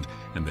the land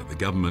and that the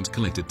government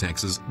collected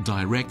taxes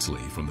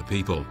directly from the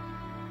people.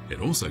 It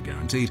also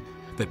guaranteed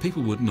that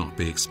people would not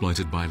be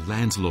exploited by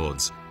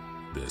landlords.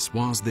 This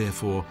was,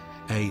 therefore,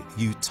 a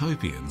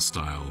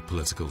utopian-style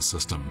political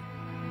system.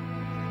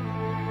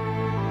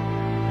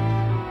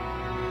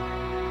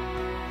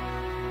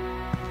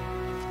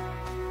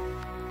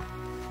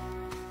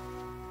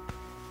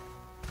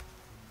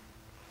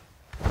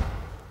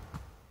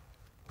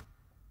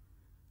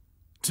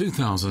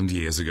 "2,000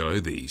 years ago,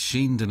 the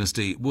Han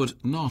Dynasty would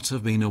not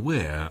have been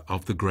aware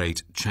of the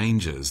great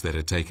changes that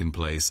had taken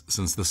place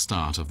since the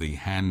start of the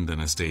Han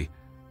Dynasty.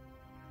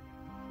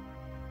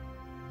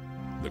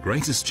 The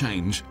greatest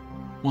change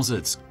was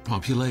its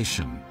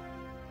population.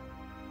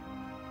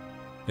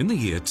 In the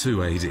year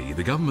 2 AD,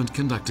 the government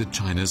conducted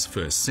China's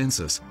first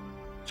census.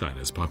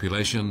 China's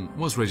population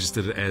was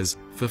registered as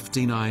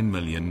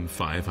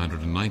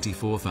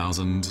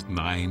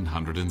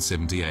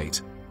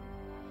 59,594,978.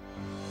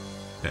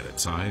 At a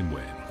time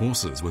when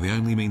horses were the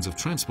only means of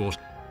transport,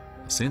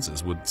 a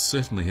census would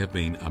certainly have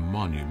been a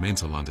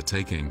monumental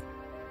undertaking.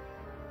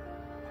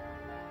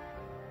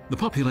 The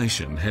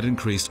population had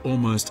increased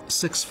almost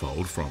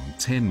sixfold from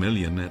 10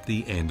 million at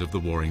the end of the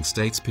Warring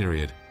States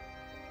period.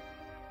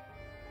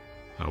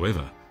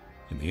 However,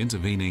 In the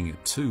intervening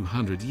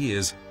 200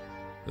 years,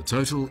 the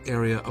total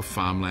area of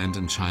farmland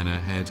in China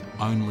had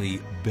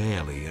only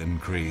barely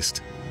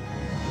increased.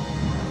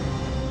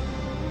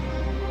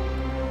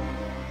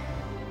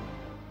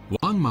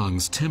 Wang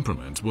Mang's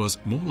temperament was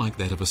more like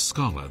that of a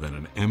scholar than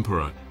an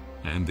emperor,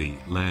 and the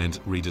land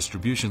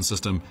redistribution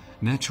system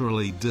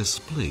naturally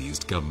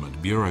displeased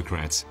government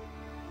bureaucrats.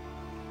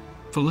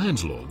 For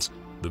landlords,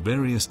 the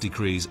various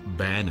decrees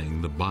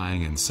banning the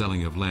buying and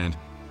selling of land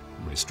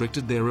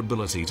restricted their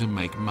ability to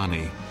make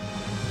money.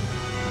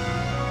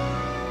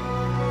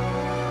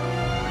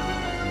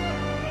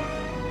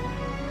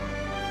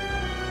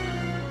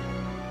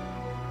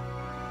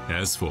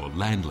 As for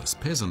landless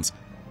peasants,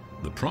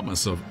 the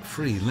promise of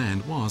free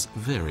land was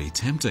very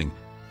tempting.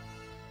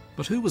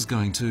 But who was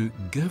going to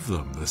give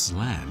them this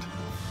land?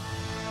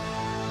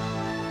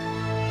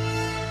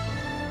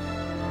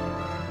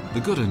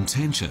 The good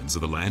intentions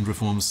of the land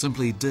reforms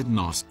simply did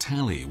not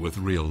tally with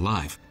real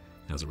life.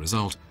 As a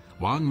result,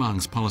 Wang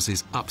Mang's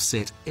policies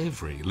upset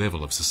every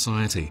level of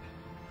society.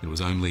 It was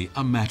only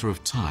a matter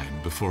of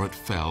time before it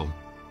fell.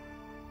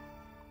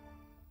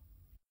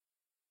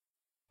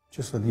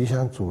 就是理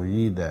想主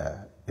义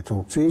的一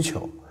种追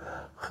求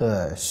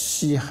和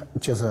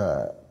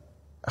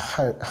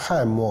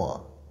汉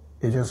末，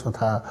也就是说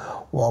他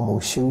王蒙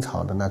新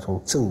朝的那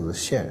种政治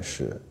现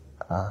实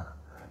啊，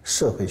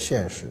社会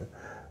现实，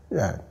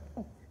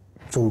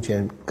中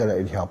间隔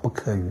了一条不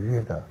可逾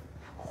越的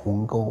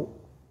鸿沟。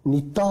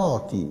你到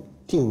底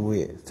定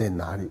位在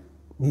哪里？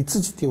你自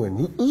己定位，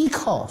你依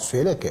靠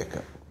谁来改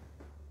革？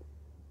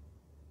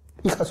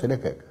依靠谁来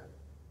改革？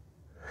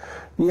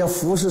你要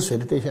服侍谁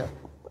的对象？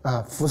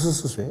啊，服侍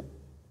是谁？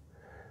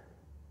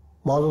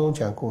毛泽东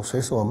讲过，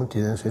谁是我们敌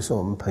人，谁是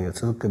我们朋友，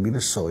这是革命的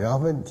首要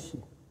问题。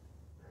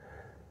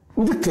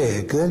你的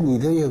改革，你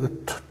的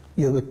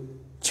有个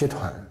集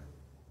团，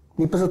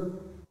你不是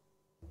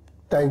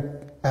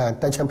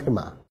单枪匹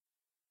马。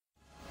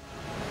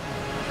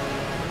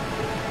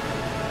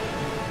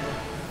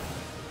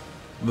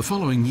The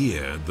following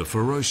year, the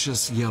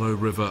ferocious Yellow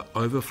River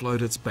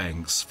overflowed its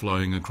banks,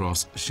 flowing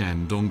across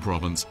Shandong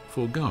province,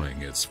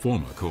 foregoing its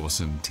former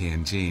course in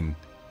Tianjin.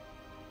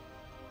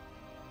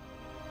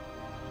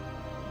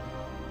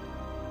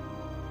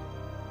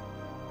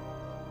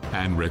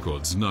 And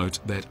records note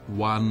that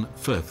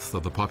 1/5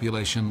 of the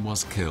population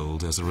was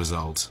killed as a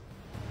result.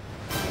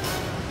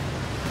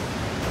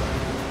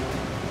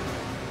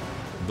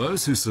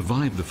 Those who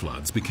survived the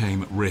floods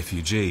became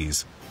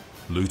refugees.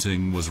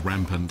 Looting was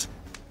rampant,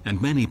 and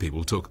many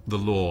people took the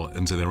law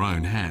into their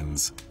own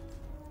hands.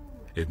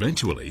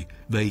 Eventually,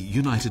 they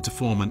united to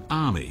form an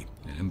army,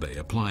 and they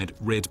applied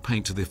red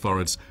paint to their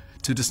foreheads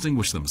to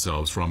distinguish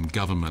themselves from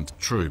government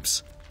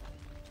troops.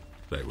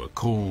 They were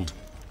called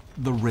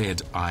the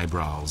Red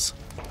Eyebrows.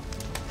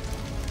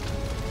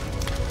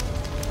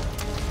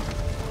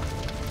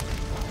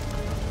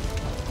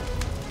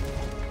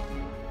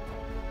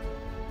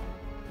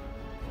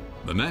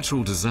 The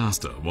natural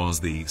disaster was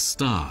the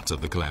start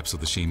of the collapse of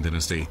the Han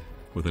Dynasty.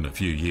 Within a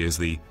few years,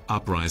 the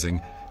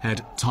uprising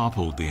had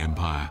toppled the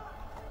empire.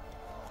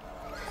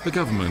 The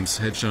government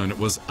had shown it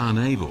was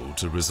unable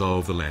to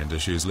resolve the land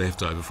issues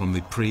left over from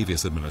the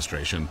previous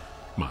administration,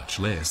 much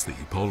less the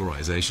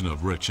polarization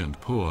of rich and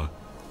poor.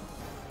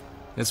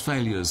 Its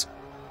failures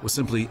were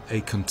simply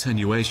a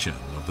continuation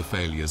of the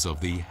failures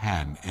of the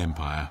Han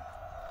Empire.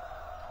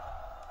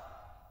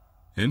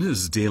 In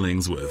his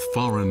dealings with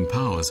foreign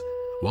powers,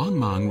 Wang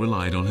Mang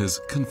relied on his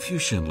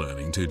Confucian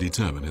learning to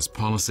determine his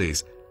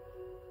policies.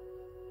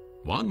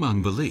 Wang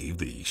Mang believed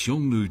the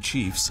Xiongnu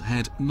chiefs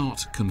had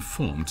not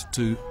conformed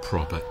to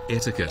proper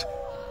etiquette,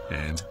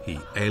 and he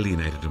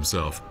alienated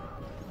himself.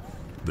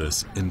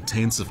 This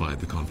intensified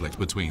the conflict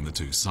between the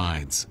two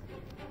sides.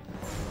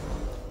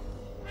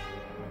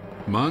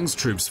 Mang's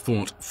troops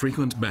fought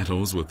frequent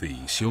battles with the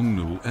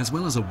Xiongnu as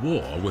well as a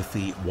war with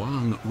the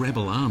Wang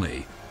rebel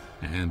army,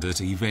 and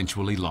it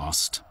eventually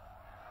lost.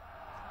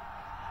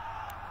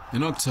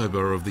 In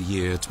October of the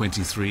year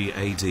 23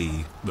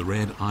 AD, the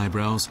Red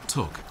Eyebrows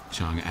took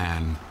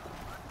Chang'an.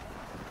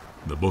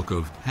 The Book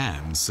of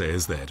Han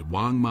says that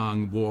Wang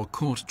Mang wore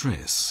court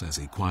dress as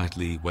he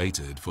quietly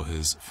waited for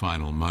his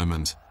final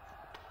moment.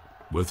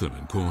 With him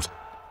in court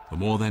were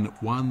more than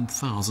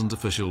 1,000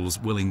 officials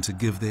willing to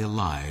give their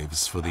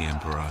lives for the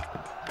emperor.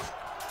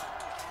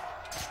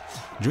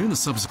 During the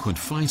subsequent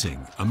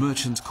fighting, a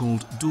merchant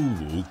called Du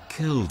Wu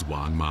killed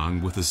Wang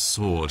Mang with his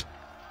sword.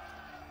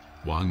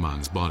 Wang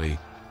Mang's body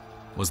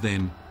was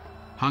then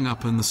hung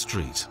up in the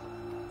street,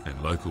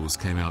 and locals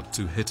came out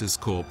to hit his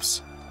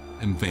corpse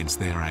and vent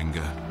their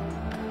anger.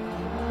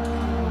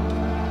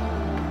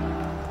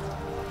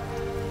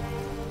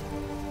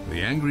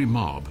 The angry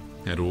mob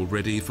had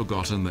already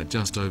forgotten that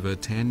just over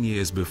 10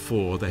 years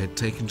before they had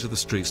taken to the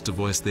streets to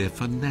voice their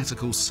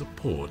fanatical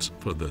support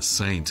for the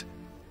saint.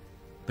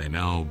 They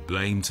now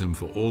blamed him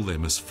for all their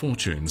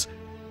misfortunes,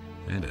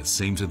 and it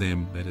seemed to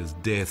them that his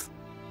death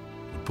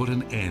would put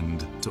an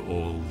end to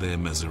all their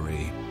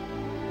misery.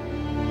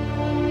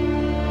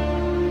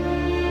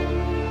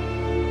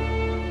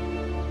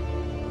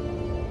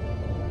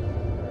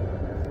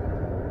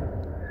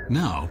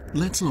 Now,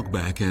 let's look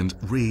back and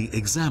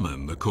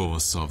re-examine the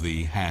course of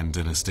the Han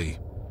Dynasty.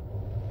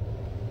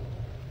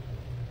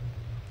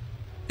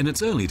 In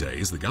its early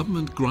days, the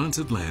government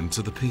granted land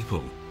to the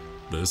people.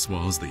 This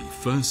was the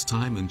first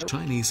time in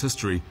Chinese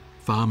history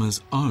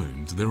farmers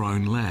owned their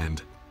own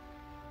land.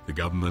 The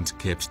government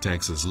kept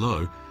taxes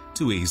low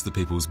to ease the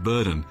people's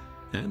burden,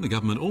 and the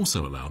government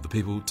also allowed the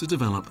people to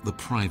develop the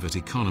private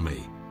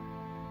economy.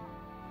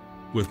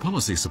 With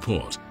policy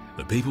support,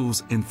 the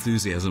people's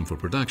enthusiasm for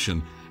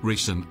production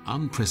reached an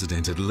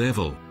unprecedented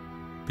level.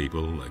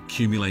 People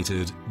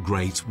accumulated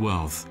great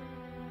wealth.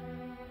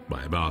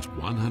 By about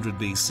 100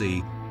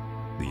 BC,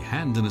 the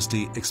Han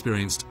Dynasty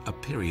experienced a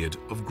period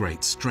of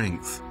great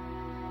strength.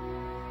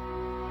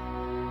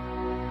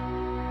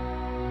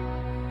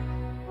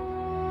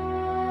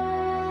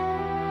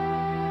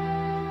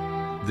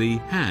 The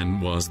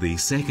Han was the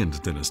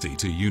second dynasty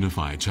to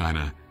unify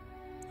China.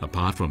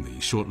 Apart from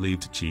the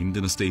short-lived Qin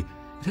dynasty,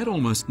 it had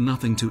almost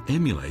nothing to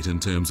emulate in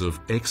terms of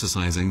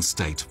exercising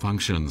state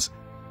functions.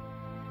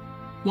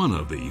 One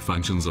of the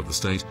functions of the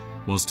state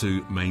was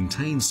to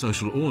maintain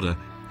social order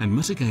and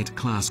mitigate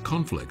class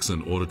conflicts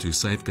in order to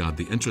safeguard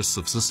the interests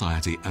of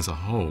society as a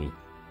whole.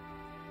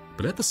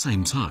 But at the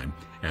same time,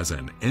 as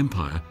an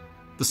empire,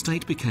 the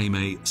state became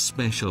a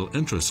special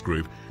interest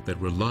group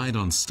that relied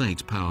on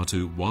state power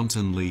to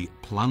wantonly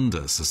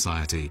plunder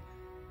society.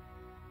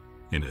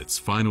 In its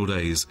final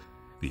days,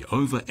 the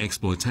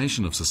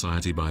over-exploitation of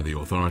society by the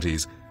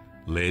authorities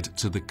led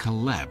to the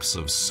collapse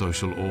of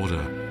social order.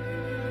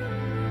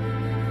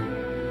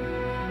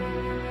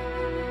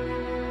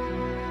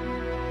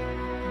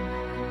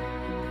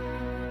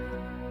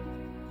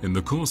 In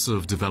the course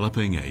of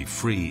developing a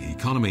free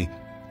economy,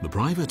 the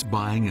private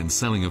buying and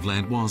selling of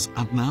land was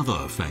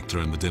another factor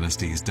in the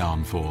dynasty's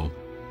downfall.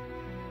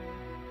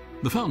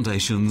 The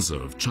foundations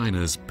of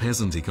China's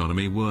peasant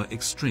economy were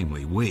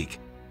extremely weak.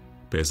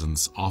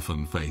 Peasants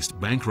often faced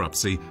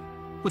bankruptcy,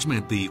 which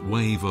meant the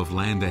wave of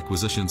land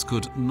acquisitions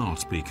could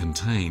not be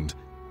contained.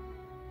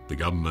 The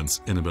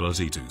government's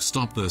inability to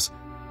stop this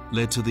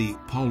led to the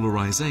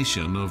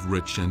polarization of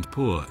rich and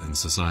poor in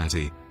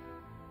society.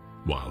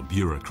 While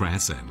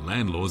bureaucrats and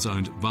landlords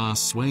owned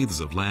vast swathes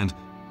of land,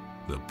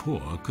 the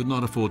poor could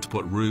not afford to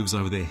put roofs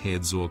over their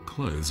heads or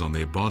clothes on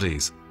their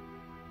bodies.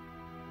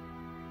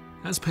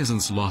 As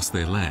peasants lost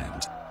their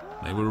land,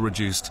 they were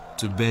reduced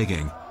to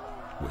begging,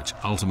 which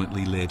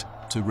ultimately led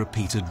to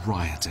repeated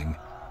rioting.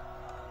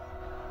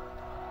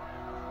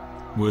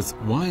 With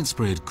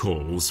widespread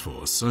calls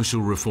for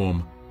social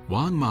reform,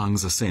 Wang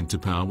Mang's ascent to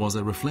power was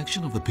a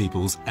reflection of the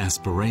people's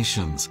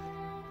aspirations.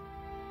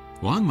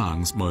 Wang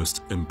Mang's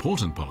most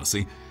important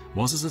policy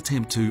was his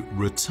attempt to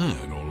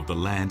return all of the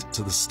land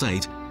to the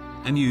state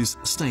and use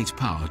state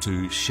power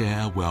to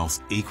share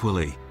wealth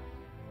equally.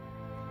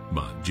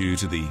 But due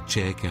to the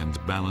check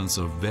and balance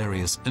of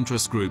various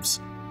interest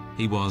groups,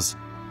 he was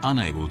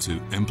unable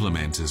to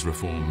implement his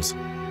reforms.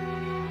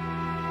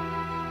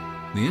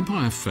 The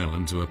empire fell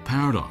into a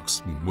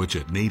paradox in which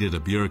it needed a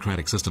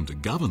bureaucratic system to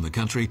govern the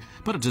country,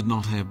 but it did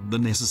not have the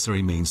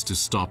necessary means to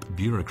stop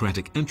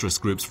bureaucratic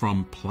interest groups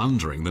from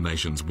plundering the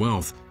nation's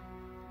wealth.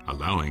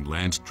 Allowing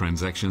land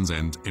transactions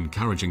and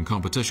encouraging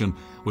competition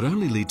would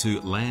only lead to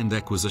land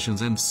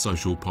acquisitions and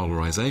social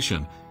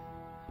polarization.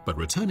 But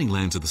returning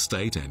land to the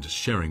state and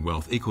sharing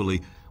wealth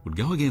equally would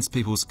go against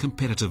people's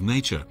competitive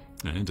nature,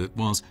 and it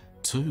was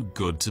too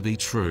good to be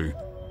true.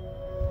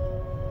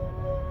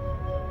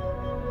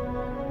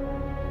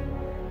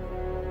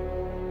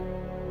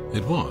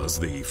 It was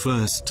the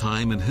first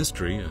time in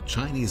history a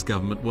Chinese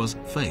government was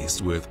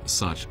faced with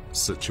such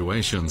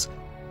situations.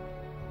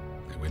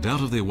 They went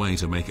out of their way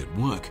to make it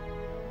work,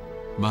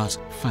 but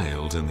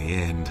failed in the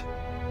end.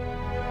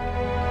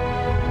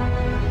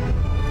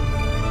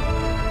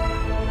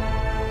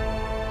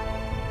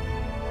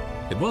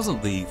 It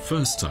wasn't the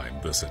first time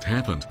this had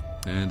happened,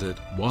 and it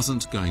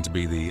wasn't going to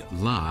be the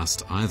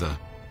last either.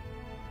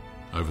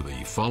 Over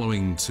the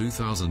following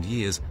 2,000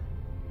 years,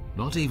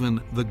 not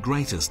even the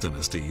greatest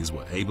dynasties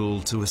were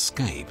able to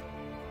escape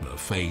the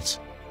fate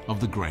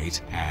of the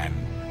Great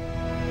Han.